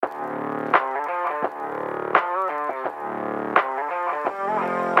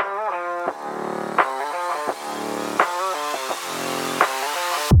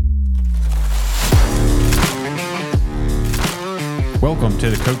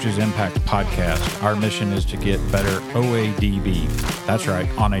Coach's Impact podcast. Our mission is to get better OADB. That's right,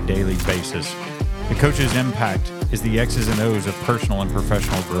 on a daily basis. The Coach's Impact is the X's and O's of personal and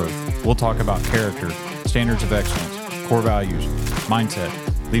professional growth. We'll talk about character, standards of excellence, core values, mindset,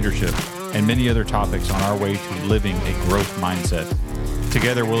 leadership, and many other topics on our way to living a growth mindset.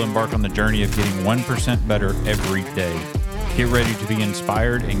 Together, we'll embark on the journey of getting 1% better every day. Get ready to be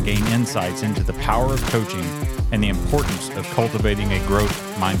inspired and gain insights into the power of coaching and the importance of cultivating a growth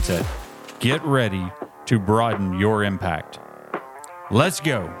mindset. Get ready to broaden your impact. Let's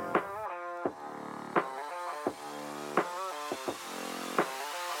go.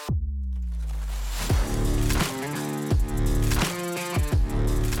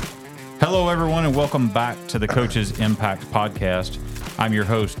 Hello, everyone, and welcome back to the Coach's Impact podcast. I'm your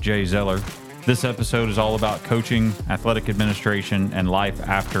host, Jay Zeller. This episode is all about coaching, athletic administration, and life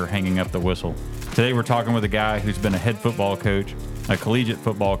after hanging up the whistle. Today, we're talking with a guy who's been a head football coach, a collegiate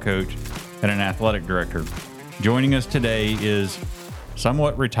football coach, and an athletic director. Joining us today is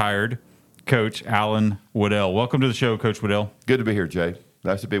somewhat retired Coach Alan Weddell. Welcome to the show, Coach Weddell. Good to be here, Jay.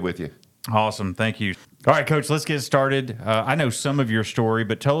 Nice to be with you. Awesome. Thank you. All right, Coach, let's get started. I know some of your story,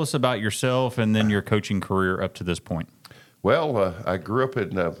 but tell us about yourself and then your coaching career up to this point. Well, I grew up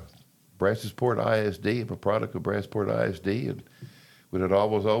in Brazosport ISD. I'm a product of Brazosport ISD. And when it all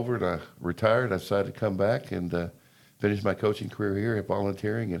was over and I retired, I decided to come back and finish my coaching career here,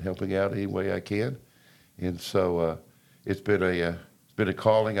 volunteering and helping out any way I can. And so it's been a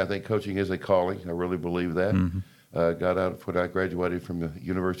calling. I think coaching is a calling. I really believe that. Mm-hmm. Got out when I graduated from the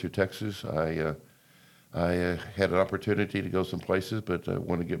University of Texas. I had an opportunity to go some places, but I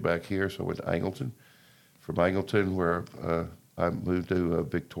wanted to get back here, so I went to Angleton. From Angleton, where I moved to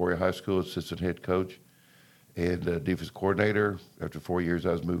Victoria High School, assistant head coach and defense coordinator. After 4 years,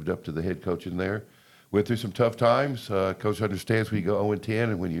 I was moved up to the head coach in there. Went through some tough times. Coach understands when you go 0-10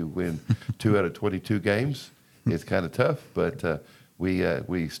 and when you win 2 out of 22 games, it's kind of tough, but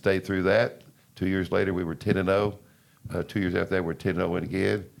we stayed through that. 2 years later, we were 10-0. 2 years after that, we're 10-0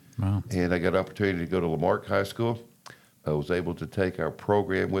 again. Wow. And I got an opportunity to go to Lamarck High School. I was able to take our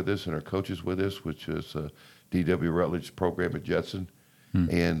program with us and our coaches with us, which is D.W. Rutledge program at Judson,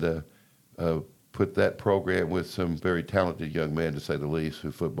 and put that program with some very talented young men, to say the least,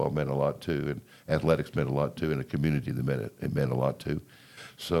 who football meant a lot to, and athletics meant a lot to, and a community that meant a lot to.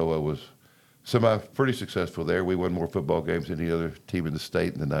 So I was pretty successful there. We won more football games than any other team in the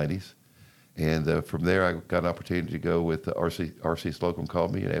state in the 90s. And from there, I got an opportunity to go with R.C. Slocum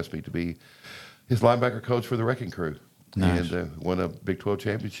called me and asked me to be his linebacker coach for the Wrecking Crew. Nice. And won a Big 12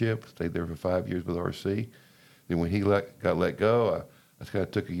 championship, stayed there for 5 years with R.C. Then when he got let go, I kind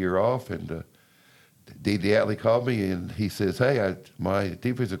of took a year off, and D.D. Atley called me, and he says, hey, my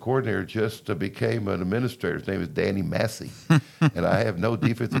defensive coordinator just became an administrator. His name is Danny Massey, and I have no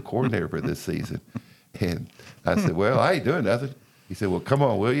defensive coordinator for this season. And I said, well, I ain't doing nothing. He said, well, come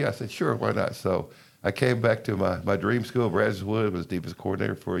on, will you? I said, sure, why not? So I came back to my dream school, Brazoswood, was defensive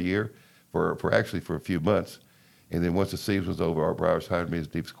coordinator for a year, for a few months. And then once the season was over, Art Browers hired me as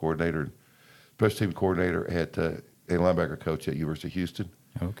defensive coordinator and special team coordinator and linebacker coach at University of Houston.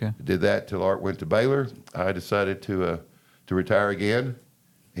 Okay. Did that till Art went to Baylor. I decided to retire again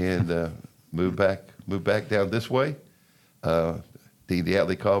and move back down this way. D.D.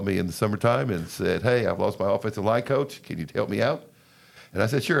 Atley called me in the summertime and said, hey, I've lost my offensive line coach. Can you help me out? And I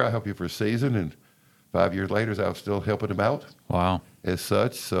said, sure, I'll help you for a season. And 5 years later, I was still helping him out. Wow. As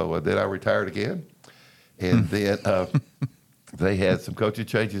such. So then I retired again. And then they had some coaching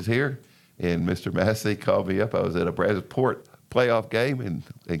changes here. And Mr. Massey called me up. I was at a Brazosport playoff game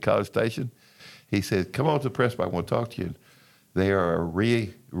in College Station. He said, come on to the press bar. I want to talk to you. And they are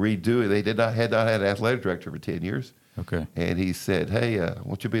redoing. They had not had an athletic director for 10 years. Okay. And he said, hey, I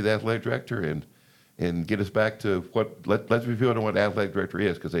want you to be the athletic director and get us back to let people know what an athletic director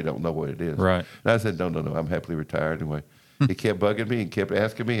is, because they don't know what it is. Right. And I said, no, I'm happily retired anyway. He kept bugging me and kept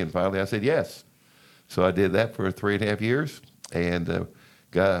asking me, and finally I said yes. So I did that for 3.5 years and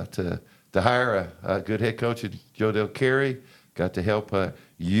got to hire a good head coach, Joe Del Carey. Got to help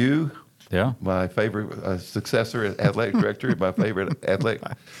you. Yeah, my favorite successor as athletic director, my favorite athletic.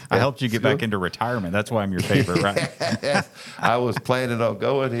 I helped you get back into retirement. That's why I'm your favorite, right? I was planning on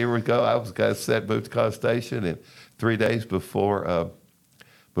going. Here we go. I was got set, moved to College Station, and 3 days before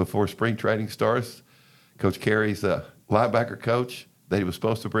spring training starts, Coach Carey's linebacker coach that he was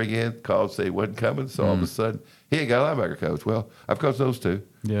supposed to bring in called, said he wasn't coming. So all of a sudden, he ain't got a linebacker coach. Well, I've coached those two.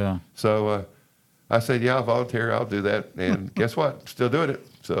 Yeah. So I said, yeah, I'll volunteer. I'll do that. And guess what? Still doing it.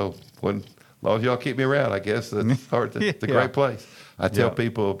 So as long as y'all keep me around, I guess that's hard. It's a great place. I tell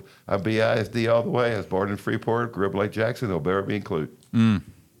people I'm BISD all the way. I was born in Freeport, grew up in Lake Jackson. They'll better be included.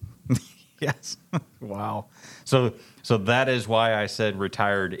 Yes. Wow. So that is why I said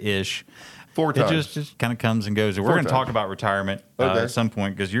retired-ish. 4 times. It just kind of comes and goes. We're 4 going to talk times. about retirement Okay. at some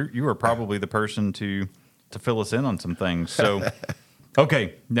point because you are probably the person to fill us in on some things. So,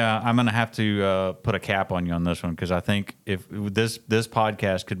 okay, now I'm going to have to put a cap on you on this one because I think if this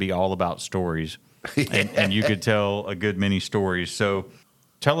podcast could be all about stories, and you could tell a good many stories. So,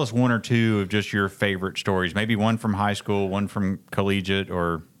 tell us one or two of just your favorite stories. Maybe one from high school, one from collegiate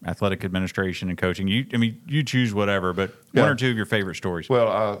or athletic administration and coaching. You choose whatever, but one or two of your favorite stories.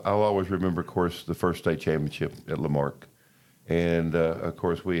 Well, I'll always remember, of course, the first state championship at Lamarck. And, of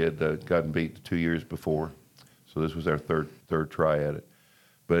course, we had gotten beat 2 years before. So this was our third try at it.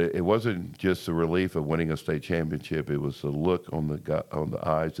 But it wasn't just the relief of winning a state championship. It was the look on the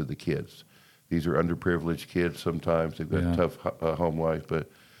eyes of the kids. These are underprivileged kids sometimes. They've got a tough home life.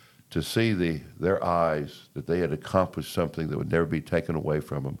 But to see their eyes that they had accomplished something that would never be taken away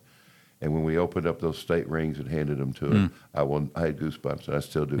from them. And when we opened up those state rings and handed them to them, I had goosebumps, and I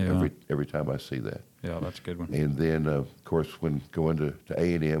still do every time I see that. Yeah, that's a good one. And then, of course, when going to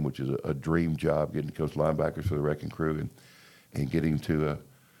A&M, which is a dream job, getting to coach linebackers for the Wrecking Crew and getting to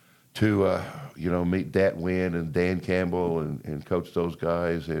meet Dat Wynn and Dan Campbell and coach those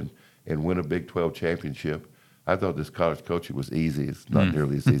guys and win a Big 12 championship. I thought this college coaching was easy. It's not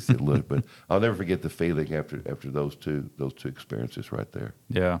nearly as easy as it looked, but I'll never forget the feeling after those two experiences right there.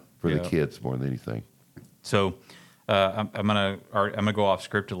 Yeah, for the kids more than anything. So I'm gonna go off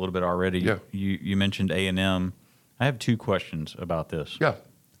script a little bit already. Yeah. You mentioned A&M. I have two questions about this. Yeah.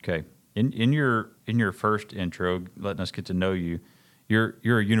 Okay. In your first intro, letting us get to know you, you're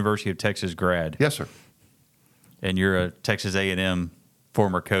a University of Texas grad. Yes, sir. And you're a Texas A&M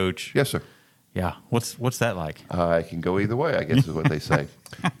former coach. Yes, sir. Yeah. What's that like? I can go either way, I guess is what they say.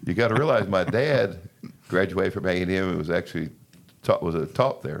 You got to realize my dad graduated from A&M and was actually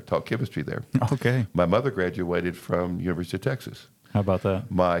taught chemistry there. Okay. My mother graduated from University of Texas. How about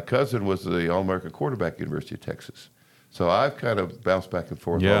that? My cousin was the All-American quarterback at University of Texas. So I've kind of bounced back and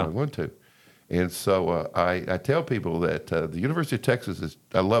forth all I want to. And so I tell people that the University of Texas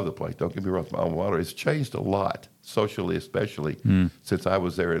I love the place. Don't get me wrong, it's my alma mater. It's changed a lot, socially especially, since I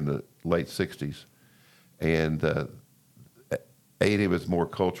was there in the late 60s. And A&M is more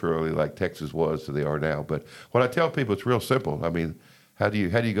culturally like Texas was than they are now. But what I tell people, it's real simple. I mean, how do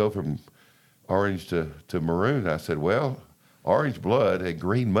you go from orange to maroon? I said, well, orange blood and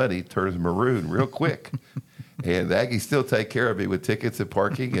green money turns maroon real quick. And the Aggies still take care of me with tickets and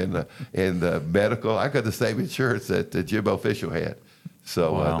parking and medical. I got the same insurance that Jimbo Official had.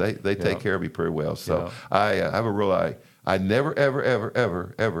 So wow. They take care of me pretty well. So I have a rule. I never, ever, ever,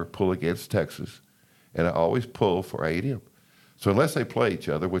 ever, ever pull against Texas. And I always pull for A&M. So unless they play each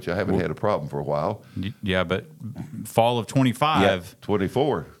other, which I haven't had a problem for a while. Yeah, but fall of 25. Yeah,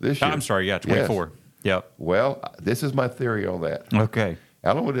 24 this year. I'm sorry, 24. Yes. Yep. Well, this is my theory on that. Okay.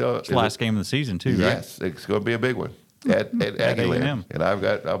 Alan Weddell, It's the last game of the season, too, right? Yes, it's going to be a big one at Aggieland. A&M. And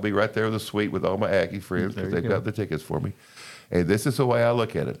I'll be right there with the suite with all my Aggie friends because they've got the tickets for me. And this is the way I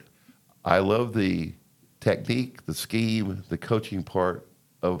look at it. I love the technique, the scheme, the coaching part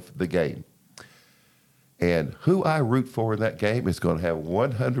of the game. And who I root for in that game is going to have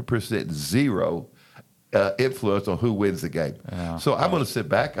 100% zero influence on who wins the game. So I'm going to sit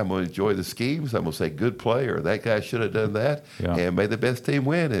back. I'm going to enjoy the schemes. I'm going to say, good play, or that guy should have done that. Yeah. And may the best team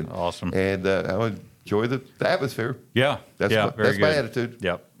win. And, awesome. And I'm going to enjoy the atmosphere. Yeah. That's my attitude.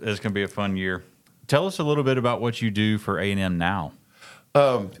 Yep. It's going to be a fun year. Tell us a little bit about what you do for A&M now.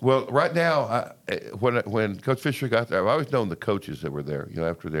 Well, right now, when Coach Fisher got there, I've always known the coaches that were there,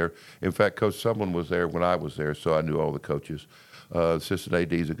 after there. In fact, Coach Sumlin was there when I was there, so I knew all the coaches. Assistant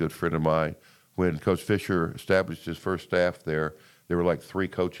AD is a good friend of mine. When Coach Fisher established his first staff there were like 3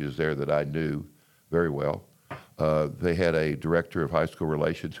 coaches there that I knew very well. They had a director of high school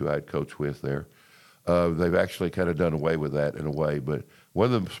relations who I had coached with there. They've actually kind of done away with that in a way, but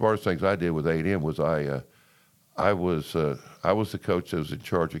one of the smartest things I did with A&M was I was the coach that was in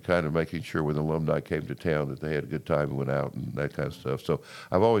charge of kind of making sure when the alumni came to town that they had a good time and went out and that kind of stuff. So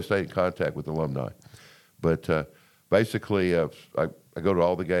I've always stayed in contact with alumni. But basically, I go to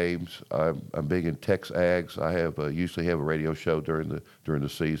all the games. I'm big in Tex Ags. I usually have a radio show during the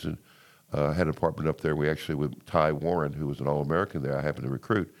season. I had an apartment up there. We actually, with Ty Warren, who was an All-American there, I happened to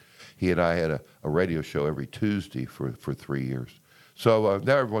recruit. He and I had a radio show every Tuesday for 3 years. So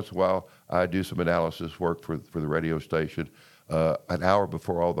now every once in a while, I do some analysis work for the radio station. An hour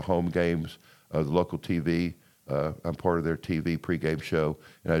before all the home games, the local TV, I'm part of their TV pregame show,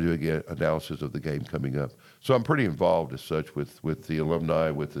 and I do get analysis of the game coming up. So I'm pretty involved as such with the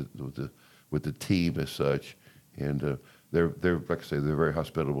alumni, with the team as such, and they're like I say, they're very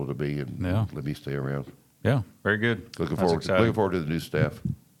hospitable to me and let me stay around. Yeah, very good. Looking forward to the new staff.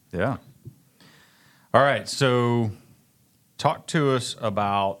 Yeah. All right, so talk to us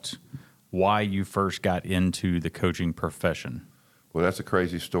about why you first got into the coaching profession. Well, that's a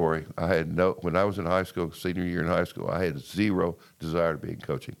crazy story. When I was in high school, senior year in high school, I had zero desire to be in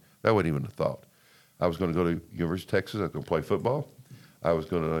coaching. That wasn't even a thought. I was going to go to University of Texas. I was going to play football. I was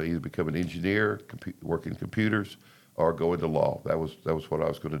going to either become an engineer, work in computers, or go into law. That was what I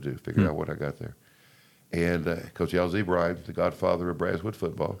was going to do. Figure out what I got there. And Coach Alan Weddell, the godfather of Brasswood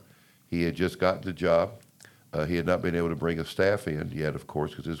football, he had just gotten the job. He had not been able to bring a staff in yet, of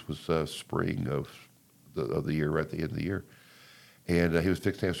course, because this was spring of the year, right at the end of the year. And he was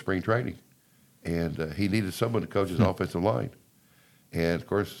fixing to have spring training. And he needed someone to coach his offensive line. And, of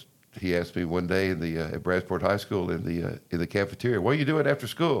course, he asked me one day at Bradsport High School in the cafeteria, "What are you doing after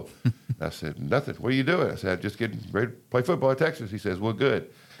school?" I said, "Nothing. What are you doing?" I said, "I'm just getting ready to play football in Texas." He says, "Well, good.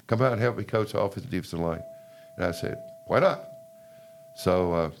 Come out and help me coach the offensive and defensive line." And I said, "Why not?"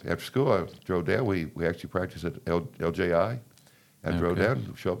 So after school, I drove down. We actually practiced at LJI. I drove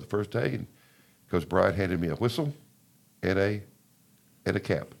down, showed up the first day, and Coach Bryant handed me a whistle and a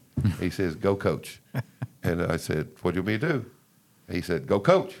cap. He says, "Go coach." And I said, "What do you want me to do?" And he said, "Go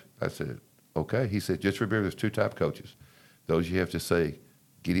coach." I said, "Okay." He said, "Just remember there's two type coaches. Those you have to say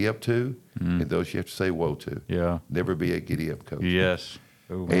giddy up to, and those you have to say whoa to. Yeah. Never be a giddy up coach." Yes.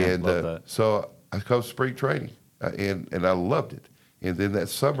 Ooh, man, And love that. so I coached spring training, and I loved it. And then that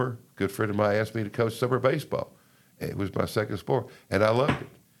summer, a good friend of mine asked me to coach summer baseball. It was my second sport, and I loved it.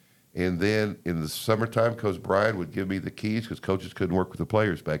 And then in the summertime, Coach Brian would give me the keys because coaches couldn't work with the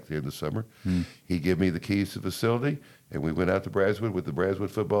players back there in the summer. He'd give me the keys to the facility, and we went out to Brasswood with the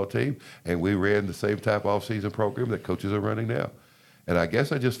Brasswood football team, and we ran the same type off-season program that coaches are running now. And I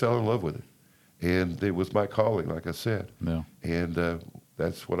guess I just fell in love with it. And it was my calling, like I said. Yeah. And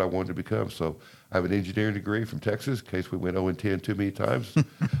that's what I wanted to become. So I have an engineering degree from Texas in case we went 0-10 too many times.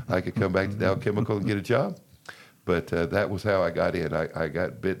 I could come back to Dow Chemical and get a job. But that was how I got in. I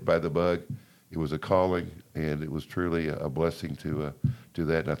got bit by the bug. It was a calling, and it was truly a blessing to do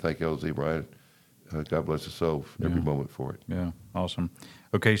that. And I thank LZ Bryant, God bless his soul, every moment for it. Yeah, awesome.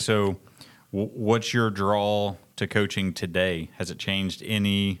 Okay, so what's your draw to coaching today? Has it changed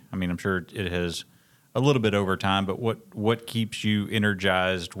any? I mean, I'm sure it has a little bit over time, but what keeps you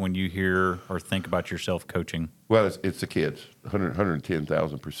energized when you hear or think about yourself coaching? Well, it's the kids,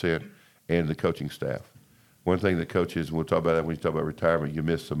 110,000%, and the coaching staff. One thing that coaches, and we'll talk about that when you talk about retirement, you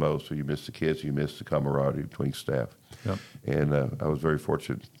miss the most. So you miss the kids, you miss the camaraderie between staff. Yep. And I was very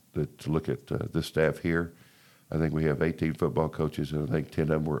fortunate to look at this staff here. I think we have 18 football coaches, and I think 10 of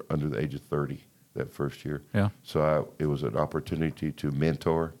them were under the age of 30 that first year. Yeah. So it was an opportunity to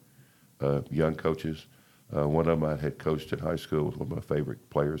mentor young coaches. One of them I had coached in high school, was one of my favorite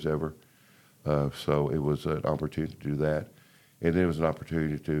players ever. So it was an opportunity to do that. And then it was an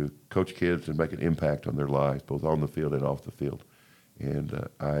opportunity to coach kids and make an impact on their lives, both on the field and off the field. And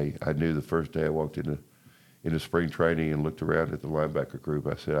I knew the first day I walked into spring training and looked around at the linebacker group,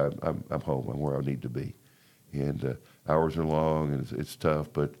 I said, I'm home. I'm where I need to be. And hours are long and it's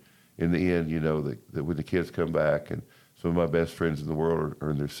tough, but in the end, you know, that when the kids come back, and some of my best friends in the world are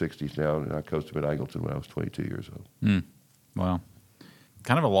in their 60s now, and I coached them at Angleton when I was 22 years old. Wow.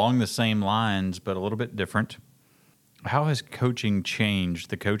 Kind of along the same lines, but a little bit different. How has coaching changed,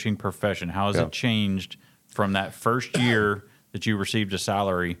 the coaching profession? How has it changed from that first year that you received a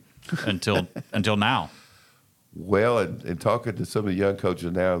salary until now? Well, and talking to some of the young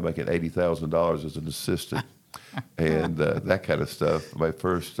coaches now, I'm making $80,000 as an assistant and that kind of stuff. My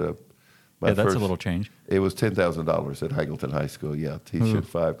first that's a little change. It was $10,000 at Angleton High School, teaching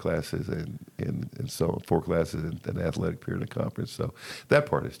 5 classes and so on, 4 classes and an athletic period of conference. So that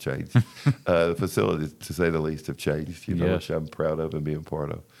part has changed. The facilities, to say the least, have changed, which I'm proud of and being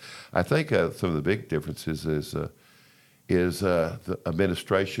part of. I think some of the big differences is the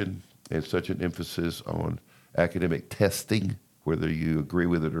administration and such an emphasis on academic testing, whether you agree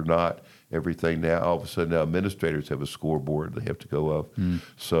with it or not. Everything now, all of a sudden now administrators have a scoreboard they have to go off.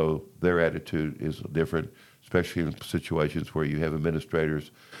 So their attitude is different, especially in situations where you have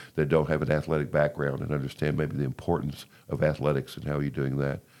administrators that don't have an athletic background and understand maybe the importance of athletics and how you're doing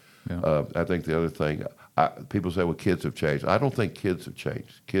that. Yeah. I think the other thing, people say, well, kids have changed. I don't think kids have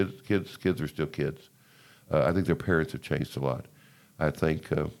changed. Kids are still kids. I think their parents have changed a lot. I think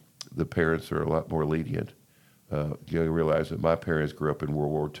the parents are a lot more lenient. You realize that my parents grew up in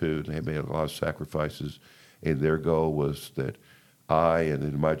World War II and they made a lot of sacrifices, and their goal was that and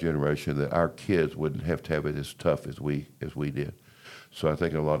in my generation, that our kids wouldn't have to have it as tough as we did. So I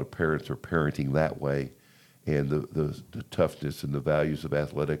think a lot of parents are parenting that way, and the toughness and the values of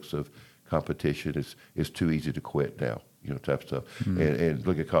athletics, of competition. It's too easy to quit now, type stuff. And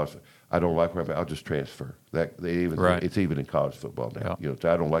look at college. I don't like where I'm at, I'll just transfer. It's even in college football now. Yeah.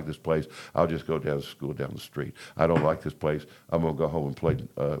 I don't like this place, I'll just go down to school down the street. I don't like this place, I'm going to go home and play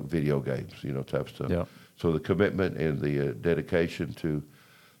video games, type stuff. Yeah. So the commitment and the dedication to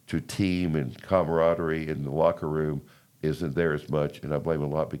team and camaraderie in the locker room isn't there as much, and I blame a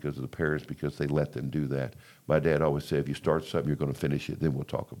lot because of the parents, because they let them do that. My dad always said, if you start something, you're going to finish it, then we'll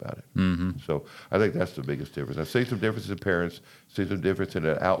talk about it. Mm-hmm. So I think that's the biggest difference. I see some differences in parents, see some difference in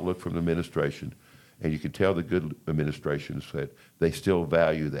an outlook from the administration, and you can tell the good administrations that they still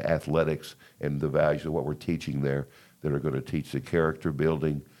value the athletics and the values of what we're teaching there, that are going to teach the character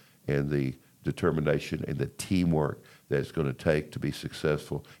building and the determination and the teamwork that it's going to take to be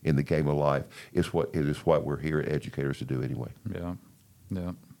successful in the game of life. It is what we're here at Educators to do anyway.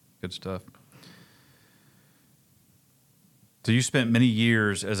 Yeah, good stuff. So you spent many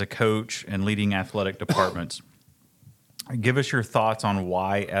years as a coach and leading athletic departments. Give us your thoughts on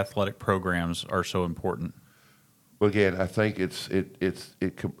why athletic programs are so important. Well, again, I think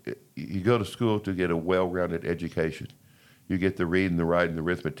you go to school to get a well-rounded education. You get the reading, the writing, the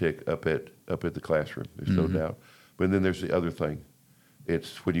arithmetic up at the classroom. There's no doubt. But then there's the other thing.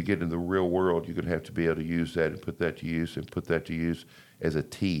 It's when you get in the real world, you're going to have to be able to use that and put that to use as a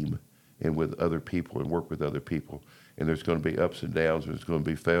team and with other people and work with other people. And there's going to be ups and downs, and there's going to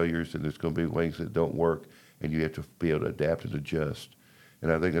be failures, and there's going to be things that don't work, and you have to be able to adapt and adjust.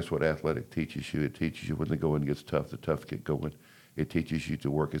 And I think that's what athletic teaches you. It teaches you when the going gets tough, the tough get going. It teaches you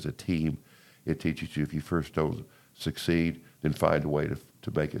to work as a team. It teaches you if you first don't succeed, then find a way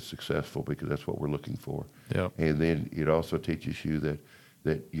to make it successful, because that's what we're looking for. Yep. And then it also teaches you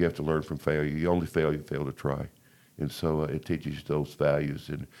that you have to learn from failure. You only fail, you fail to try. And so it teaches you those values,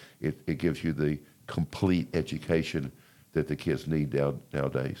 and it gives you the complete education that the kids need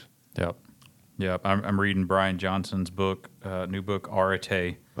nowadays. Yep. I'm reading Brian Johnson's book, new book,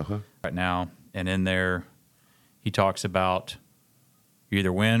 Arate, right now. And in there, he talks about you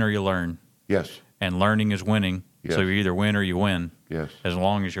either win or you learn. Yes. And learning is winning. Yes. So you either win or you win. Yes. As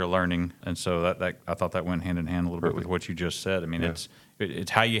long as you're learning. And so that I thought that went hand in hand a little bit with what you just said. I mean,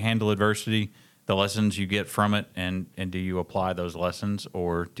 it's how you handle adversity, the lessons you get from it, and do you apply those lessons,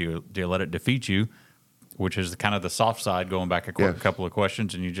 or do you let it defeat you, which is kind of the soft side, going back a couple of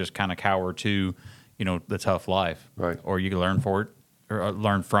questions, and you just kind of cower to, the tough life. Right. Or you can learn for it, or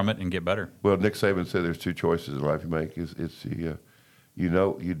learn from it and get better. Well, Nick Saban said there's two choices in life you make. It's you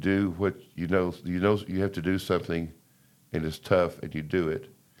do what you know you have to do something, and it's tough, and you do it,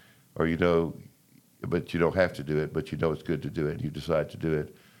 or but you don't have to do it, but it's good to do it, and you decide to do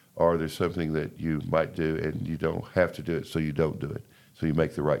it. Or there's something that you might do, and you don't have to do it, so you don't do it. So you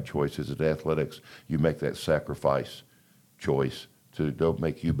make the right choices. In athletics, you make that sacrifice choice to don't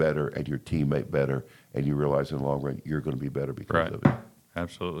make you better and your teammate better, and you realize in the long run you're going to be better because of it.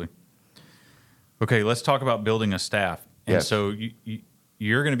 Absolutely. Okay, let's talk about building a staff. And yes. So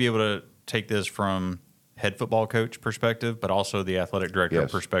you're going to be able to take this from head football coach perspective, but also the athletic director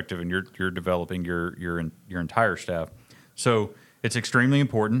perspective, and you're developing your entire staff. So it's extremely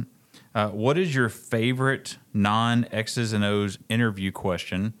important. What is your favorite non-X's and O's interview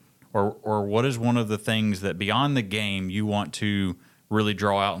question, or what is one of the things that beyond the game you want to really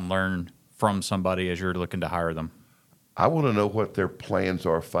draw out and learn from somebody as you're looking to hire them? I want to know what their plans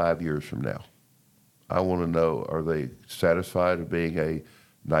are 5 years from now. I want to know, are they satisfied with being a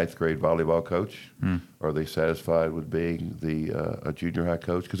ninth grade volleyball coach? Are they satisfied with being a junior high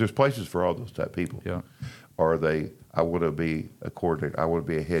coach? Because there's places for all those type of people. Yeah. Are they, I want to be a coordinator. I want to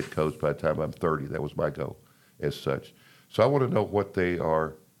be a head coach by the time I'm 30. That was my goal as such. So I want to know what they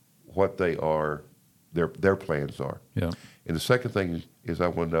are, their plans are. Yeah. And the second thing is I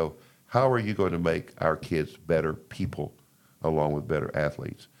want to know, how are you going to make our kids better people along with better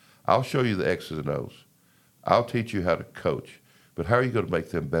athletes? I'll show you the X's and O's. I'll teach you how to coach, but how are you going to make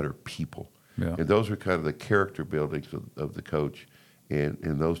them better people? Yeah. And those are kind of the character buildings of the coach and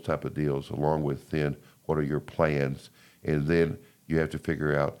those type of deals, along with then what are your plans? And then you have to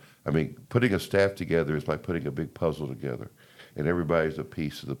figure out, putting a staff together is like putting a big puzzle together, and everybody's a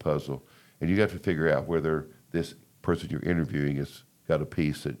piece of the puzzle. And you have to figure out whether this person you're interviewing has got a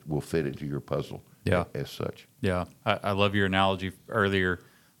piece that will fit into your puzzle as such. Yeah. I love your analogy earlier,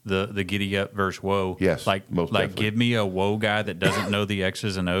 the giddy up versus whoa. Yes, most definitely. Give me a whoa guy that doesn't know the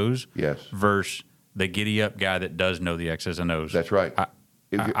X's and O's versus the giddy up guy that does know the X's and O's. That's right.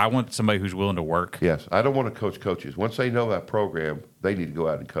 I want somebody who's willing to work. Yes. I don't want to coach coaches. Once they know that program, they need to go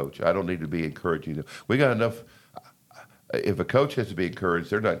out and coach. I don't need to be encouraging them. We got enough. if a coach has to be encouraged,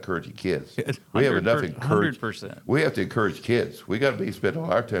 they're not encouraging kids. We have enough encourage. 100%. We have to encourage kids. We got to be spending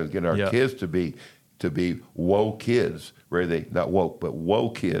all our time getting our kids to be whoa kids, where they not woke but whoa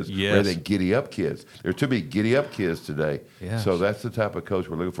kids, where they giddy up kids. There are too many giddy up kids today. Yes. So that's the type of coach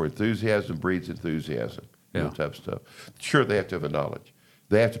we're looking for. Enthusiasm breeds enthusiasm. That type of stuff. Sure, they have to have a knowledge.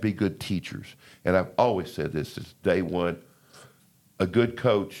 They have to be good teachers. And I've always said this since day one: a good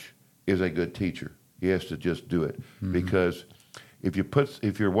coach is a good teacher. He has to just do it. Because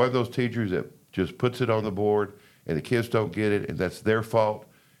if you're one of those teachers that just puts it on the board and the kids don't get it and that's their fault,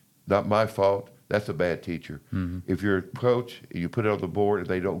 not my fault, that's a bad teacher. If you're a coach and you put it on the board and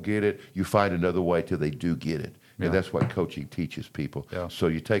they don't get it, you find another way till they do get it. And that's what coaching teaches people. So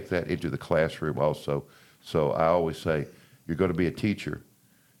you take that into the classroom also. So I always say, you're going to be a teacher.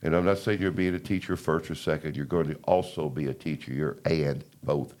 And I'm not saying you're being a teacher first or second. You're going to also be a teacher. You're and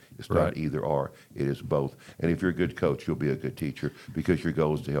both. It's not either or. It is both. And if you're a good coach, you'll be a good teacher because your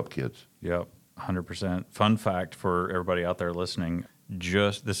goal is to help kids. Yep, 100%. Fun fact for everybody out there listening,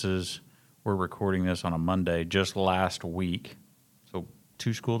 we're recording this on a Monday. Just last week, so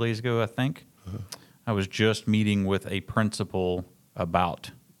 2 school days ago, I think, I was just meeting with a principal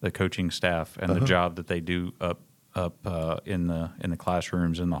about the coaching staff and the job that they do up in the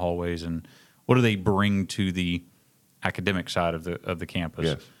classrooms, in the hallways, and what do they bring to the academic side of the campus?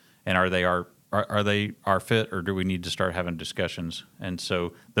 Yes. And are they our fit, or do we need to start having discussions? And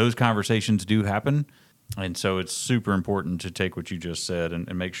so those conversations do happen, and so it's super important to take what you just said and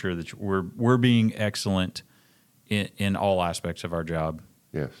make sure that we're being excellent in all aspects of our job.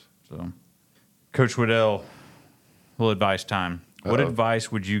 Yes. So, Coach Weddell, little advice time. What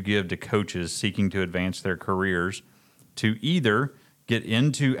advice would you give to coaches seeking to advance their careers to either get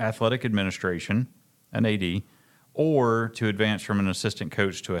into athletic administration, an AD, or to advance from an assistant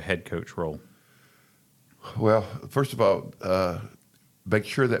coach to a head coach role? Well, first of all, make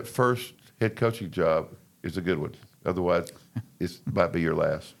sure that first head coaching job is a good one. Otherwise, it might be your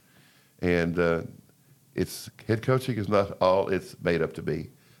last. And head coaching is not all it's made up to be.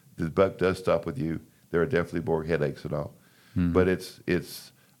 The buck does stop with you. There are definitely more headaches and all. But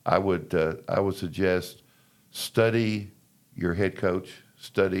I would suggest study your head coach,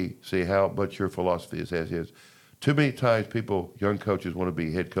 see how much your philosophy is as his. Too many times young coaches want to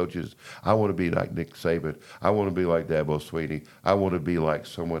be head coaches. I want to be like Nick Saban. I want to be like Dabo Swinney. I want to be like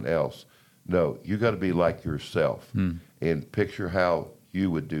someone else. No, you got to be like yourself and picture how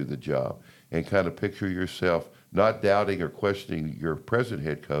you would do the job and kind of picture yourself not doubting or questioning your present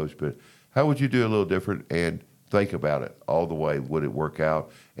head coach, but how would you do a little different and think about it all the way. Would it work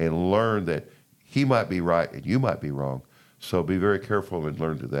out? And learn that he might be right and you might be wrong. So be very careful and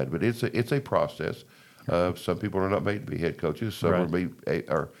learn to that. But it's a process. Some people are not made to be head coaches. Some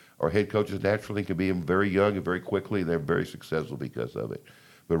are head coaches naturally, can be very young and very quickly. They're very successful because of it.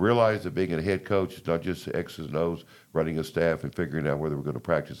 But realize that being a head coach is not just X's and O's, running a staff and figuring out whether we're going to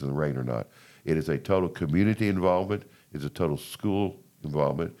practice in the rain or not. It is a total community involvement. It's a total school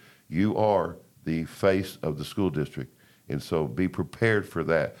involvement. You are the face of the school district. And so be prepared for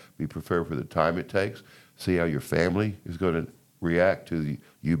that. Be prepared for the time it takes. See how your family is going to react to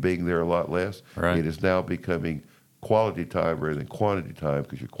you being there a lot less. Right. It is now becoming quality time rather than quantity time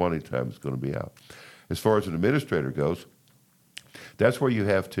because your quantity time is going to be out. As far as an administrator goes, that's where you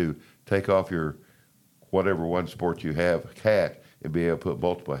have to take off your whatever one sport you have hat and be able to put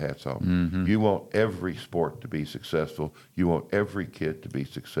multiple hats on. You want every sport to be successful. You want every kid to be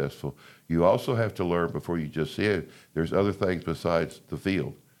successful. You also have to learn before you just see it, there's other things besides the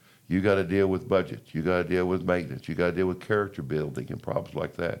field. You got to deal with budgets. You got to deal with maintenance. You got to deal with character building and problems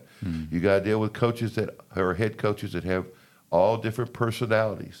like that. You got to deal with coaches that are head coaches that have all different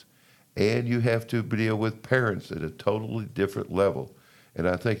personalities. And you have to deal with parents at a totally different level. And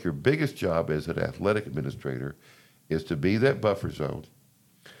I think your biggest job as an athletic administrator is to be that buffer zone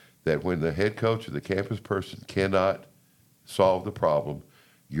that when the head coach or the campus person cannot solve the problem,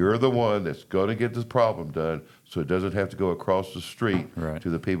 you're the one that's going to get this problem done so it doesn't have to go across the street to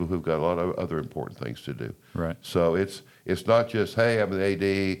the people who've got a lot of other important things to do. Right. So it's not just, hey, I'm an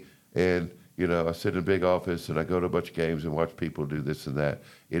AD and I sit in a big office and I go to a bunch of games and watch people do this and that.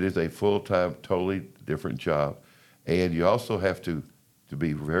 It is a full-time, totally different job. And you also have to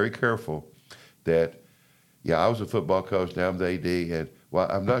be very careful that, I was a football coach, now I'm the AD, and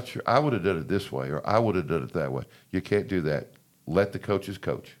I'm not sure, I would have done it this way or I would have done it that way. You can't do that. Let the coaches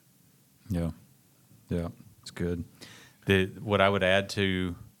coach. Yeah, it's good. What I would add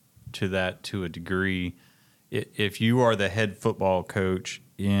to that to a degree, if you are the head football coach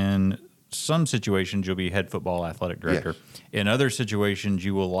in some situations you'll be head football athletic director. Yes. In other situations,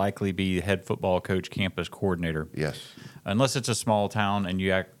 you will likely be head football coach, campus coordinator. Yes. Unless it's a small town and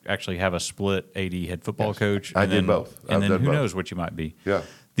you actually have a split AD head football coach. I did both. And I've then who done both. knows what you might be. Yeah.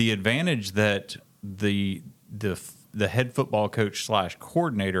 The advantage that the head football coach /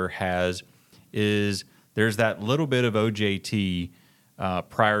 coordinator has is there's that little bit of OJT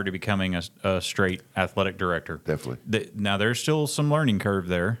prior to becoming a straight athletic director. Definitely. Now, there's still some learning curve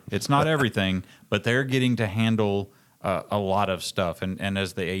there. It's not everything, but they're getting to handle a lot of stuff. And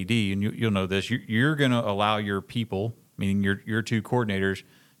as the AD, and you'll know this, you're going to allow your people, meaning your two coordinators,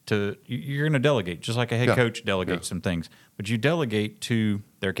 you're going to delegate, just like a head coach delegates some things. But you delegate to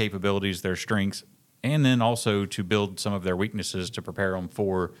their capabilities, their strengths, and then also to build some of their weaknesses to prepare them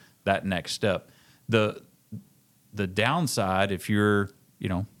for that next step. The downside, if you're,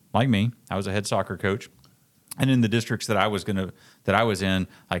 like me, I was a head soccer coach, and in the districts that I was in,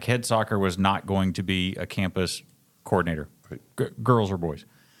 like head soccer was not going to be a campus coordinator, right. Girls or boys.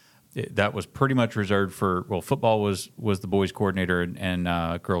 That was pretty much reserved for football was the boys coordinator,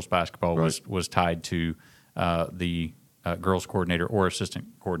 and girls basketball was tied to the girls coordinator or assistant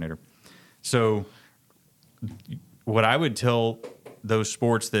coordinator. So what I would tell those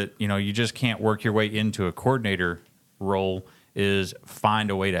sports that you just can't work your way into a coordinator role is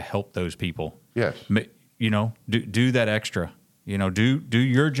find a way to help those people. Yes. Do that extra. Do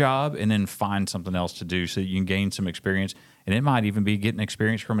your job and then find something else to do so you can gain some experience. And it might even be getting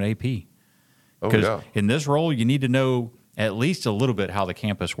experience from an AP. Because in this role, you need to know at least a little bit how the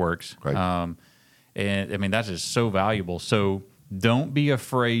campus works. Right. And I mean, that is so valuable. So don't be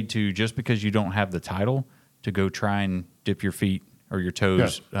afraid to, just because you don't have the title, to go try and dip your feet or your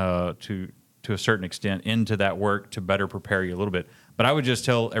toes to a certain extent into that work to better prepare you a little bit. But I would just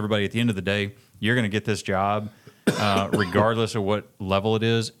tell everybody at the end of the day, you're going to get this job regardless of what level it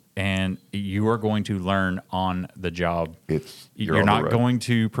is, and you are going to learn on the job. You're not going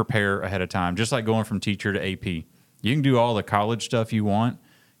to prepare ahead of time, just like going from teacher to AP. You can do all the college stuff you want.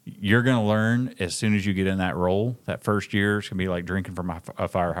 You're going to learn as soon as you get in that role. That first year, it's going to be like drinking from a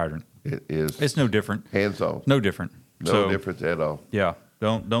fire hydrant. It is. It's no different. Hands on. No different. No difference at all. Yeah.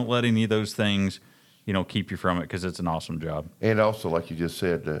 Don't let any of those things, keep you from it, because it's an awesome job. And also, like you just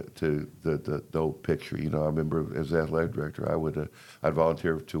said, to the old picture. I remember as athletic director, I'd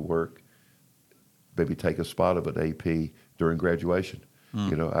volunteer to work, maybe take a spot of an AP during graduation.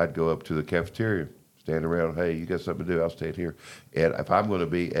 I'd go up to the cafeteria, stand around. Hey, you got something to do? I'll stand here. And if I'm going to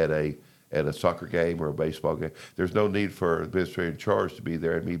be at a soccer game or a baseball game, there's no need for administrator in charge to be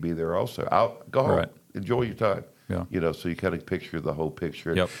there and me be there also. I'll go home, enjoy your time. Yeah. So you kind of picture the whole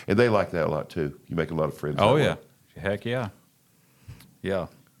picture. Yep. And they like that a lot too. You make a lot of friends. Oh, yeah. Heck yeah. Yeah.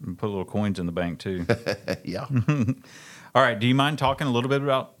 And put little coins in the bank too. Yeah. All right. Do you mind talking a little bit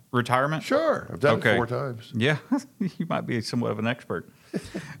about retirement? Sure. I've done it 4 times. Yeah. You might be somewhat of an expert.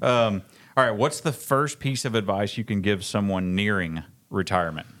 All right. What's the first piece of advice you can give someone nearing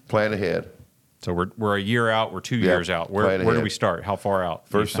retirement? Plan ahead. So we're a year out, we're 2 years out. Where do we start? How far out?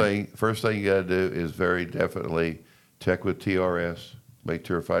 First thing you got to do is very definitely check with TRS. Make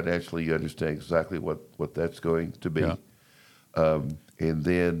sure financially you understand exactly what that's going to be. Yeah. And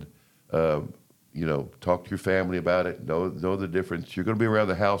then, talk to your family about it. Know the difference. You're going to be around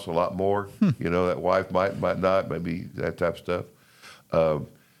the house a lot more. That wife might not, maybe that type of stuff.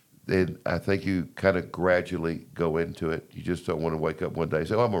 Then I think you kind of gradually go into it. You just don't want to wake up one day and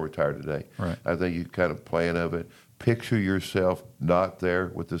say, I'm going to retire today. Right. I think you kind of plan of it. Picture yourself not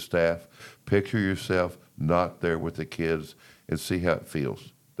there with the staff. Picture yourself not there with the kids, and see how it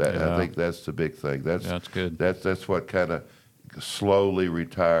feels. I think that's the big thing. That's good. That's what kind of slowly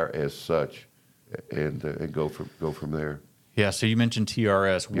retire as such, and go from there. Yeah, so you mentioned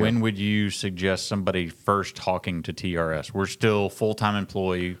TRS. Yeah. When would you suggest somebody first talking to TRS? We're still full-time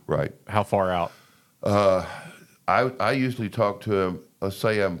employee. Right. How far out? I usually talk to them. Let's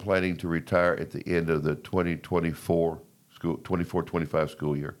say I'm planning to retire at the end of the 24-25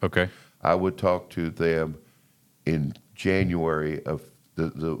 school year. Okay. I would talk to them in January of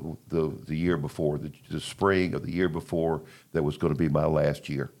the year before, the spring of the year before that was going to be my last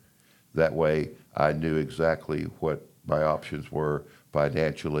year. That way I knew exactly what my options were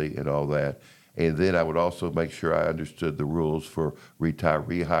financially and all that. And then I would also make sure I understood the rules for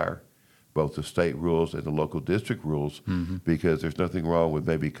rehire, both the state rules and the local district rules, because there's nothing wrong with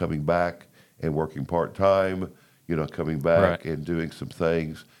maybe coming back and working part-time, coming back and doing some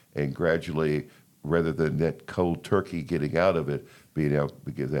things, and gradually, rather than that cold turkey getting out of it, being able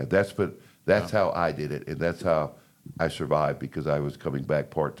to get that. That's how I did it, and that's how I survived, because I was coming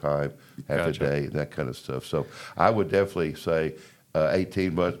back part-time, half a day, and that kind of stuff. So I would definitely say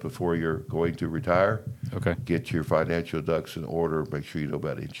 18 months before you're going to retire. Okay. Get your financial ducks in order. Make sure you know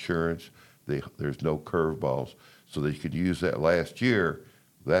about insurance. There's no curveballs, so that you could use that last year.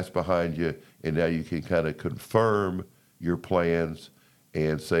 That's behind you, and now you can kind of confirm your plans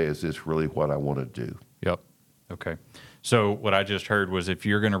and say, is this really what I want to do? Yep. Okay. So what I just heard was if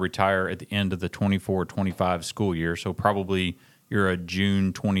you're going to retire at the end of the 24-25 school year, so probably you're a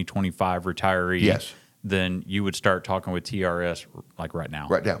June 2025 retiree. Yes. Then you would start talking with TRS like right now.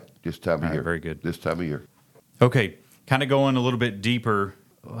 Right now, this time of year. Very good. This time of year. Okay. Kind of going a little bit deeper.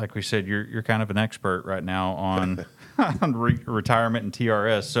 Like we said, you're kind of an expert right now on retirement and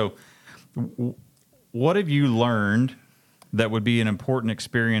TRS. So what have you learned that would be an important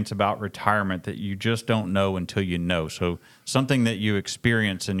experience about retirement that you just don't know until you know? So something that you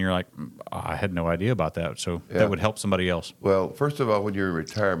experience and you're like, I had no idea about that. So that would help somebody else. Well, first of all, when you're in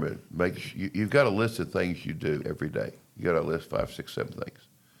retirement, you've got a list of things you do every day. You got a list 5, 6, 7 things.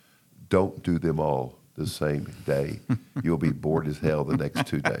 Don't do them all the same day. You'll be bored as hell the next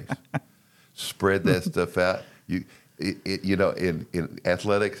 2 days. Spread that stuff out. In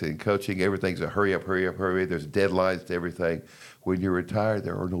athletics and coaching, everything's a hurry up. There's deadlines to everything. When you're retired,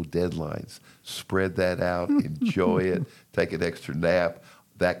 there are no deadlines. Spread that out. Enjoy it. Take an extra nap.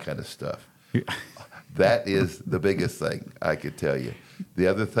 That kind of stuff. That is the biggest thing I could tell you. The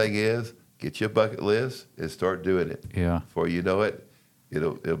other thing is get your bucket list and start doing it. Yeah. Before you know it,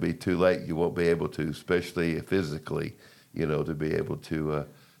 it'll be too late. You won't be able to, especially physically, to be able to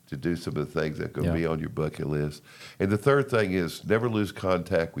do some of the things that are going to be on your bucket list. And the third thing is never lose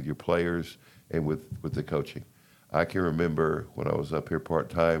contact with your players and with the coaching. I can remember when I was up here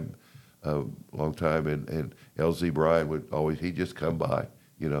part-time a long time, and LZ Bryan he'd just come by,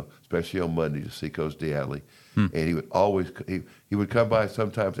 especially on Monday to see Coach Deadly. And he would always, he would come by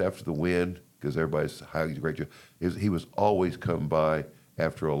sometimes after the win because everybody's highly great. He was always come by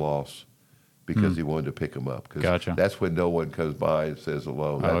after a loss because he wanted to pick them up. Gotcha. That's when no one comes by and says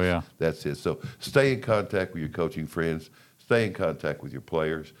hello. That's it. So stay in contact with your coaching friends. Stay in contact with your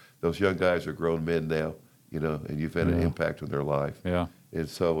players. Those young guys are grown men now, and you've had an impact on their life. Yeah. And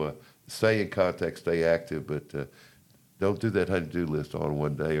so stay in contact, stay active, but don't do that honey-do list on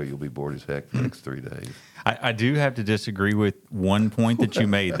one day or you'll be bored as heck the next 3 days. I do have to disagree with one point that you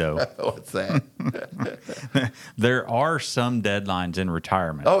made, though. What's that? There are some deadlines in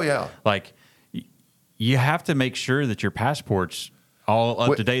retirement. Oh, yeah. Like, you have to make sure that your passport's all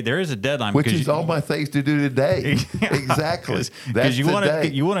up to date. There is a deadline. Which is all my things to do today. Exactly. Because you want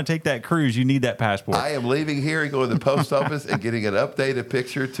to take that cruise, you need that passport. I am leaving here and going to the post office and getting an updated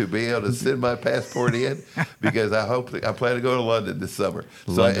picture to be able to send my passport in because I plan to go to London this summer.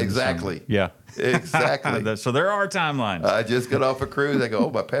 Exactly. Summer. Yeah. Exactly. So there are timelines. I just got off a cruise. I go,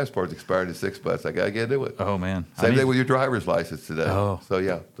 my passport's expired in 6 months. I got to get to it. Oh, man. Same thing with your driver's license today. Oh. So,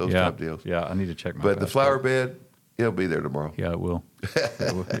 those type deals. Yeah, I need to check my But passport. the flower bed, it'll be there tomorrow. Yeah, it will.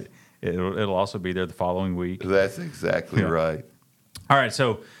 It'll also be there the following week. That's exactly right. All right,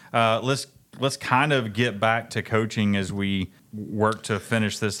 so let's kind of get back to coaching as we work to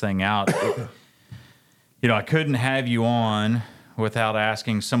finish this thing out. I couldn't have you on without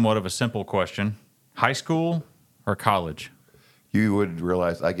asking somewhat of a simple question. High school or college? You would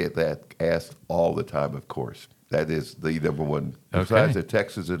realize I get that asked all the time, of course. That is the number one. Besides the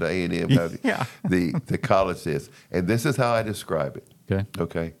Texas and A&M, the college is. And this is how I describe it.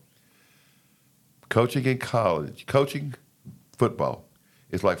 Okay. Coaching in college, coaching football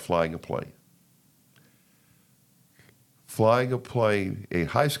is like flying a plane. Flying a plane in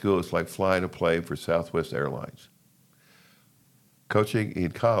high school is like flying a plane for Southwest Airlines. Coaching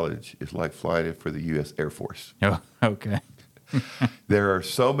in college is like flying it for the U.S. Air Force. Oh, okay. There are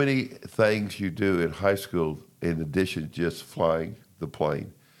so many things you do in high school in addition to just flying the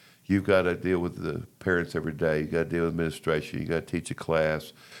plane. You've got to deal with the parents every day. You've got to deal with administration. You've got to teach a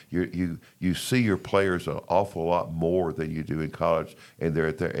class. You see your players an awful lot more than you do in college, and they're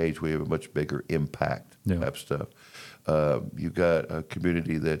at their age where you have a much bigger impact type stuff. You've got a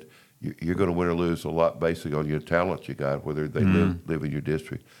community that you're going to win or lose a lot based on your talent you got, whether they live in your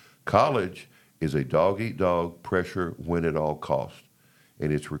district. College is a dog-eat-dog, pressure, win at all costs.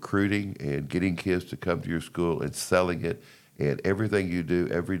 And it's recruiting and getting kids to come to your school and selling it. And everything you do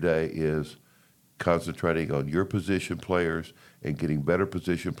every day is concentrating on your position players and getting better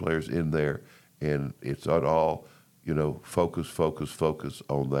position players in there. And it's not all, focus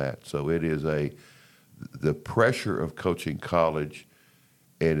on that. So it is the pressure of coaching college,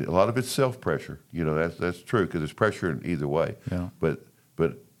 and a lot of it's self-pressure. That's true because there's pressure in either way. Yeah. But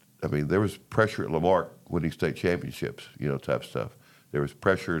I mean, there was pressure at Lamarck winning state championships, type stuff. There was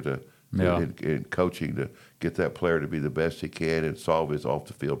pressure to Yeah. in coaching to get that player to be the best he can and solve his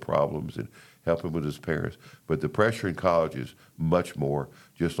off-the-field problems and help him with his parents. But the pressure in college is much more.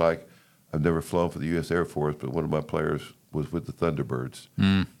 Just like I've never flown for the U.S. Air Force, but one of my players was with the Thunderbirds.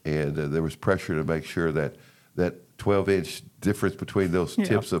 And there was pressure to make sure that 12-inch difference between those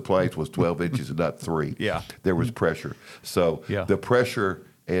tips of planes was 12 inches and not 3. Yeah. There was pressure. So the pressure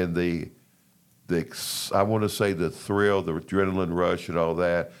and the I want to say the thrill, the adrenaline rush and all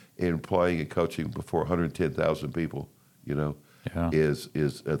that in playing and coaching before 110,000 people,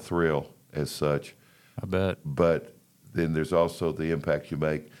 is a thrill as such. I bet. But then there's also the impact you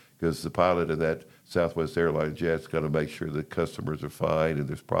make, because the pilot of that Southwest Airlines jet's got to make sure the customers are fine and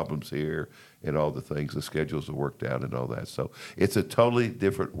there's problems here and all the things, the schedules are worked out and all that. So it's a totally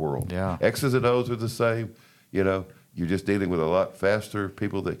different world. Yeah. X's and O's are the same. You're just dealing with a lot faster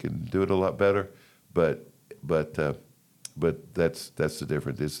people that can do it a lot better. But that's the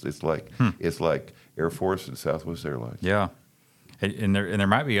difference. It's like Air Force and Southwest Airlines. Yeah. And there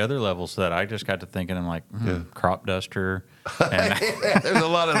might be other levels to that. I just got to thinking, I'm like, crop duster. And There's a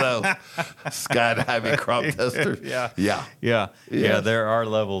lot of those. Skydiving, crop duster. Yeah. There are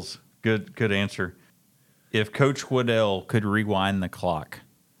levels. Good answer. If Coach Weddell could rewind the clock,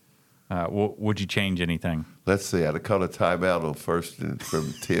 would you change anything? Let's see. I'd have called a timeout on first and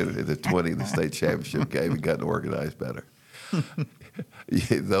from 10 to 20 in the state championship game and gotten organized better.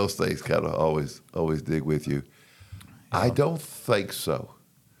 Those things kind of always dig with you. I don't think so,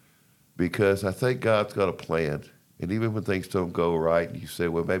 because I think God's got a plan. And even when things don't go right and you say,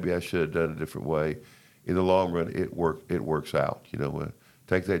 well, maybe I should have done it a different way, in the long run, it works out.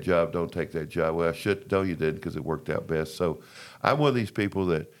 Take that job, don't take that job. Well, I should. No, you didn't, because it worked out best. So I'm one of these people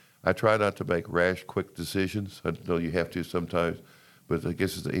that I try not to make rash, quick decisions. I know you have to sometimes, but I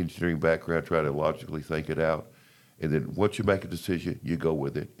guess it's the engineering background. I try to logically think it out. And then once you make a decision, you go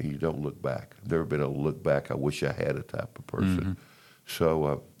with it, and you don't look back. I've never been a look back, I wish I had a type of person. Mm-hmm.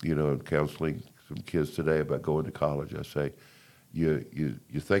 So, in counseling some kids today about going to college, I say, you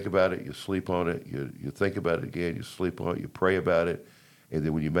think about it, you sleep on it, you think about it again, you sleep on it, you pray about it, and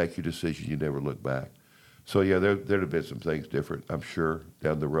then when you make your decision, you never look back. So, there'd have been some things different, I'm sure,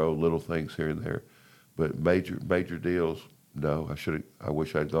 down the road, little things here and there. But major deals, no. I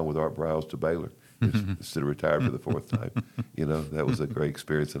wish I'd gone with Art Briles to Baylor instead of retired for the fourth time. That was a great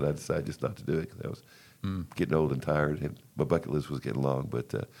experience, and I decided just not to do it because I was getting old and tired, and my bucket list was getting long.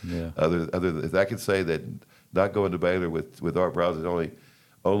 But other than I can say that not going to Baylor with Art Briles is the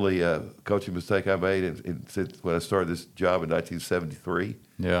only coaching mistake I made, and since when I started this job in 1973,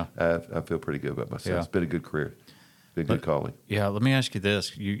 I feel pretty good about myself. Yeah. It's been a good career. Been good calling. Yeah, let me ask you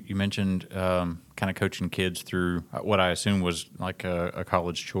this. You mentioned kind of coaching kids through what I assume was like a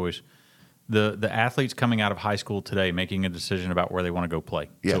college choice. The athletes coming out of high school today making a decision about where they want to go play.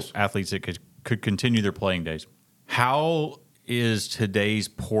 Yes. So athletes that could continue their playing days. How is today's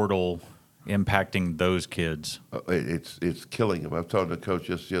portal impacting those kids? It's killing them. I was talking to a coach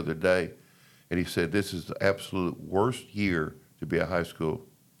just the other day, and he said this is the absolute worst year to be a high school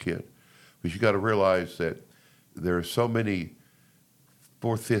kid. But you got to realize that there are so many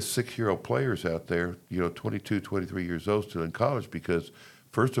 4th, 5th, 6-year-old players out there, 22, 23 years old still in college, because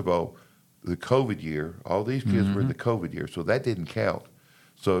first of all, the COVID year, all these kids were in the COVID year, so that didn't count.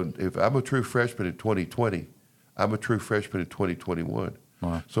 So if I'm a true freshman in 2020, I'm a true freshman in 2021.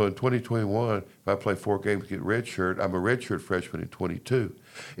 Wow. So in 2021, if I play 4 games, get redshirt, I'm a redshirt freshman in 22.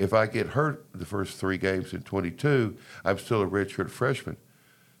 If I get hurt the first 3 games in 22, I'm still a redshirt freshman.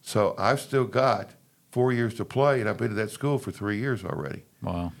 So I've still got 4 years to play, and I've been at that school for 3 years already.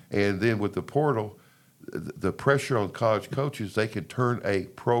 Wow. And then with the portal, the pressure on college coaches, they can turn a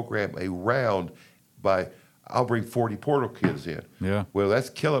program around by, I'll bring 40 portal kids in. Yeah. Well,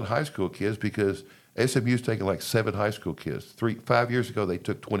 that's killing high school kids, because SMU's taking like 7 high school kids. 5 years ago, they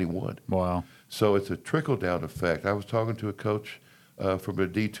took 21. Wow. So it's a trickle-down effect. I was talking to a coach from a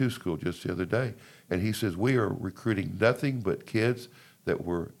D2 school just the other day, and he says, we are recruiting nothing but kids that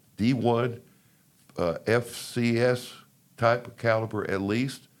were D1, FCS type of caliber at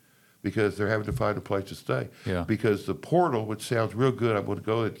least, because they're having to find a place to stay. Yeah. Because the portal, which sounds real good, I'm going to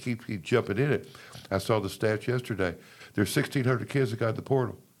go and keep jumping in it. I saw the stats yesterday. There's 1,600 kids that got the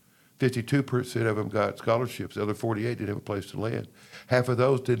portal. 52% of them got scholarships. The other 48 didn't have a place to land. Half of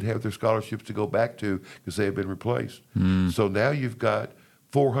those didn't have their scholarships to go back to because they had been replaced. So now you've got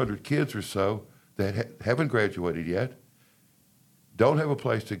 400 kids or so that haven't graduated yet, don't have a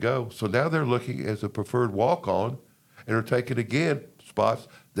place to go. So now they're looking as a preferred walk-on and are taking, again, spots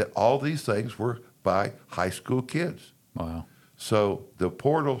that all these things were by high school kids. Wow. So the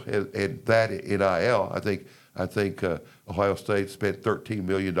portal and that NIL, I think I think Ohio State spent $13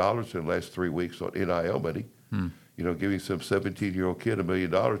 million in the last 3 weeks on NIL money. You know, giving some 17-year-old kid $1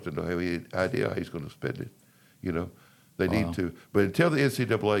 million to know have any idea how he's going to spend it. You know, they need to. But until the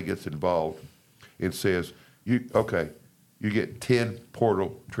NCAA gets involved and says, you get 10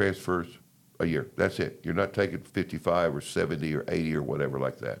 portal transfers a year. That's it. You're not taking 55 or 70 or 80 or whatever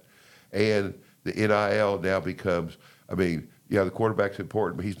like that. And the NIL now becomes, I mean, yeah, the quarterback's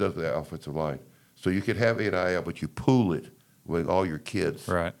important, but he's not the offensive line. So you can have NIL, but you pool it with all your kids.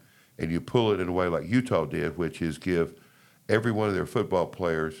 Right. And you pull it in a way like Utah did, which is give every one of their football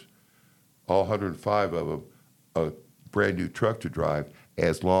players, all 105 of them, a brand new truck to drive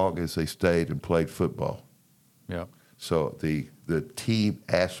as long as they stayed and played football. Yep. So the team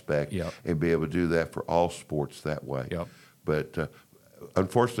aspect Yep. and be able to do that for all sports that way. Yep. But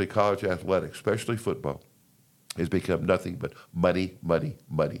unfortunately, college athletics, especially football, has become nothing but money, money,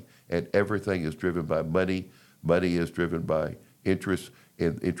 money. And everything is driven by money. Money is driven by interest,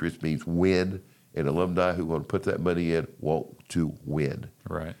 and interest means win. And alumni who want to put that money in want to win.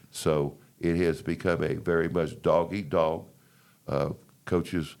 Right. So it has become a very much dog-eat-dog.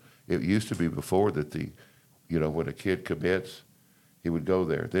 Coaches, it used to be before that when a kid commits, he would go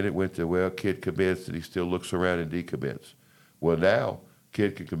there. Then it went to, kid commits, and he still looks around and decommits. Well, now,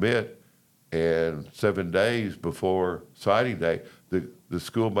 kid can commit, and 7 days before signing day, the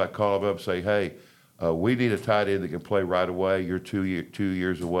school might call him up and say, hey, we need a tight end that can play right away. You're 2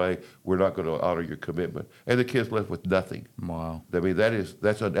 years away. We're not going to honor your commitment. And the kid's left with nothing. Wow. I mean,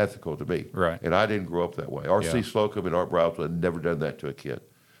 that's unethical to me. Right. And I didn't grow up that way. R.C. Slocum and Art Brownsville had never done that to a kid.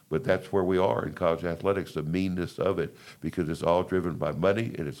 But that's where we are in college athletics, the meanness of it, because it's all driven by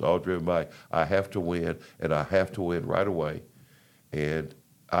money, and it's all driven by I have to win, and I have to win right away. And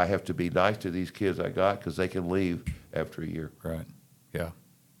I have to be nice to these kids I got because they can leave after a year. Right. Yeah.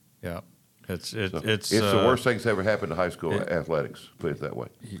 Yeah. It's the worst thing that's ever happened to high school athletics, put it that way.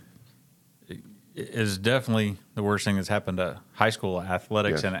 It is definitely the worst thing that's happened to high school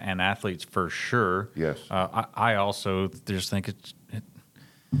athletics Yes. and athletes for sure. Yes. I also just think it's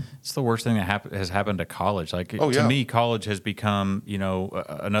the worst thing that has happened to college. Like to me, college has become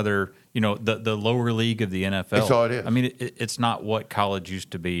another the lower league of the NFL. That's all it is. I mean, it's not what college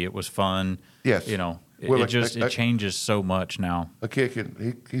used to be. It was fun. Yes. It changes so much now. A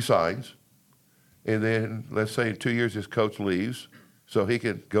kid he signs, and then let's say in 2 years his coach leaves, so he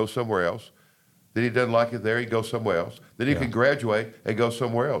can go somewhere else. Then he doesn't like it there, he goes somewhere else. Then he can graduate and go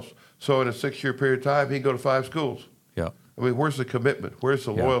somewhere else. So in a 6-year period of time, he can go to 5 schools. Yeah. I mean, where's the commitment? Where's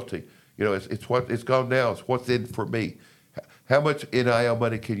the loyalty? It's gone now. It's what's in for me. How much NIL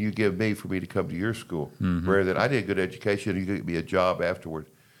money can you give me for me to come to your school? Mm-hmm. Rather than I need a good education, you get me a job afterward,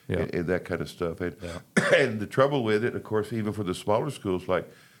 and that kind of stuff. And the trouble with it, of course, even for the smaller schools like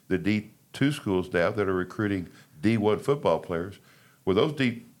the D2 schools now that are recruiting D1 football players, well,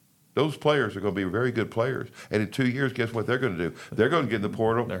 those players are going to be very good players. And in 2 years, guess what they're going to do? They're going to get in the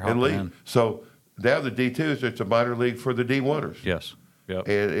portal and leave. In. So now the D2 is it's a minor league for the D1ers. Yes. Yep.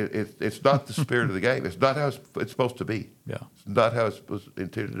 And it's not the spirit of the game. It's not how it's supposed to be. Yeah. It's not how it's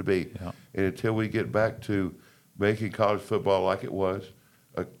intended to be. Yeah. And until we get back to making college football like it was,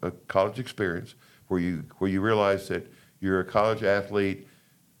 a college experience where you realize that you're a college athlete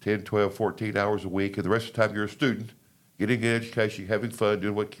 10, 12, 14 hours a week, and the rest of the time you're a student, getting an education, having fun,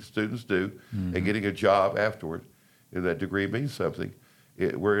 doing what students do, and getting a job afterward, and that degree means something,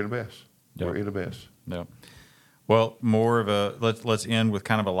 we're in a mess. Yep. We're in a mess. Yeah. Well, more of a let's end with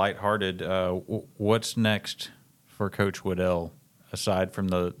kind of a lighthearted. What's next for Coach Weddell aside from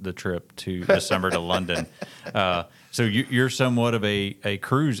the trip to December to London? So you're somewhat of a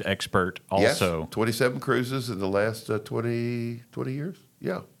cruise expert, also. Yes, 27 cruises in the last 20 years.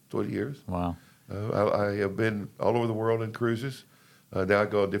 Yeah, 20 years. Wow. I have been all over the world in cruises. Now I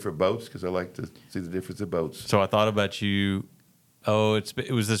go on different boats because I like to see the difference in boats. So I thought about you. Oh,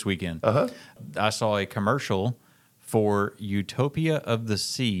 it was this weekend. I saw a commercial for Utopia of the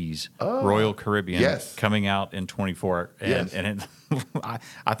Seas, Royal Caribbean, coming out in 24. And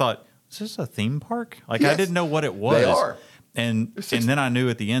I thought, is this a theme park? Like, I didn't know what it was. They are. And then I knew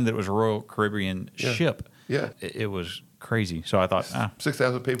at the end that it was a Royal Caribbean ship. Yeah. It was crazy. So I thought,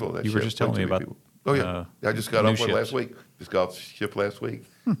 6,000 people on that ship. You were just telling me about people. Oh, yeah. I just got off one last week. Just got off the ship last week.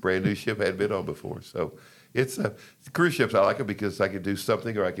 Brand new ship, hadn't been on before. So it's cruise ships. I like them because I can do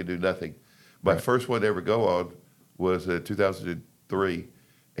something or I can do nothing. My first one to ever go on was 2003,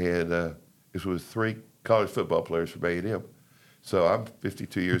 and this was 3 college football players from A&M. So I'm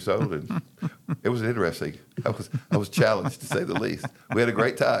 52 years old, and it was interesting. I was challenged, to say the least. We had a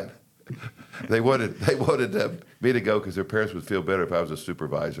great time. They wanted me to go because their parents would feel better if I was a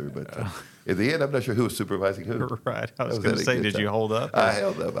supervisor, but In the end, I'm not sure who was supervising who. Right. I was going to say, did you hold up? I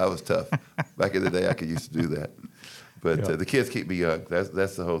held up. I was tough. Back in the day, I could used to do that. But the kids keep me young.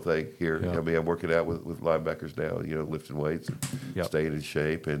 That's the whole thing here. Yep. I mean, I'm working out with linebackers now, lifting weights and staying in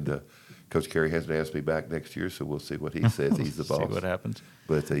shape. And Coach Carey hasn't asked me back next year, so we'll see what he says. He's the boss. See what happens.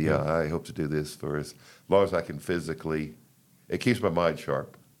 But, I hope to do this for as long as I can physically. It keeps my mind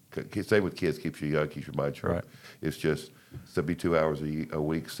sharp. Same with kids, keeps you young, keeps your mind sharp. Right. It's just 72 hours a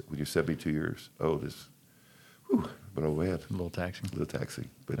week when you're 72 years old. But oh man, A little taxing.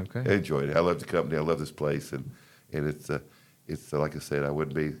 But Okay. I enjoyed it. I love the company. I love this place, and it's like I said, I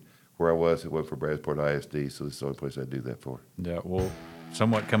wouldn't be where I was if it wasn't for Bradsport ISD. So this is the only place I do that for. Yeah, well,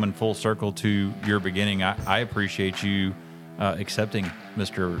 somewhat coming full circle to your beginning, I appreciate you accepting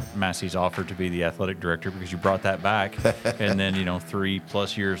Mr. Massey's offer to be the athletic director, because you brought that back, and then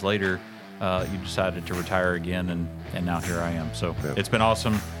 3+ years later, you decided to retire again, and now here I am. So It's been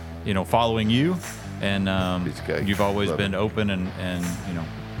awesome, following you, and you've always been open, and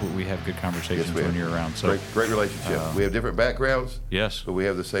we have good conversations when you're around. So great relationship. We have different backgrounds. Yes, but we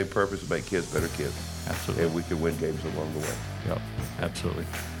have the same purpose to make kids better kids. Absolutely, and we can win games along the way. Yep, absolutely.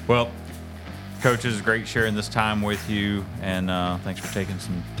 Well, Coach, it's great sharing this time with you, and thanks for taking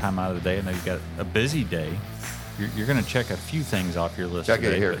some time out of the day. I know you've got a busy day. You're going to check a few things off your list. Got to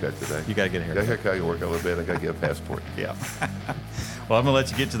get a haircut today. You got to get a haircut. Got a haircut. I got to work a little bit. I got to get a passport. Yeah. Well, I'm going to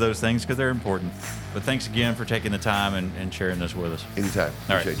let you get to those things because they're important. But thanks again for taking the time and sharing this with us. Anytime.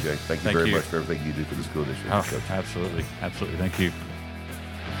 All right. Appreciate it, Jay. Thank you very much for everything you do for the school district. Oh, absolutely. Absolutely. Thank you.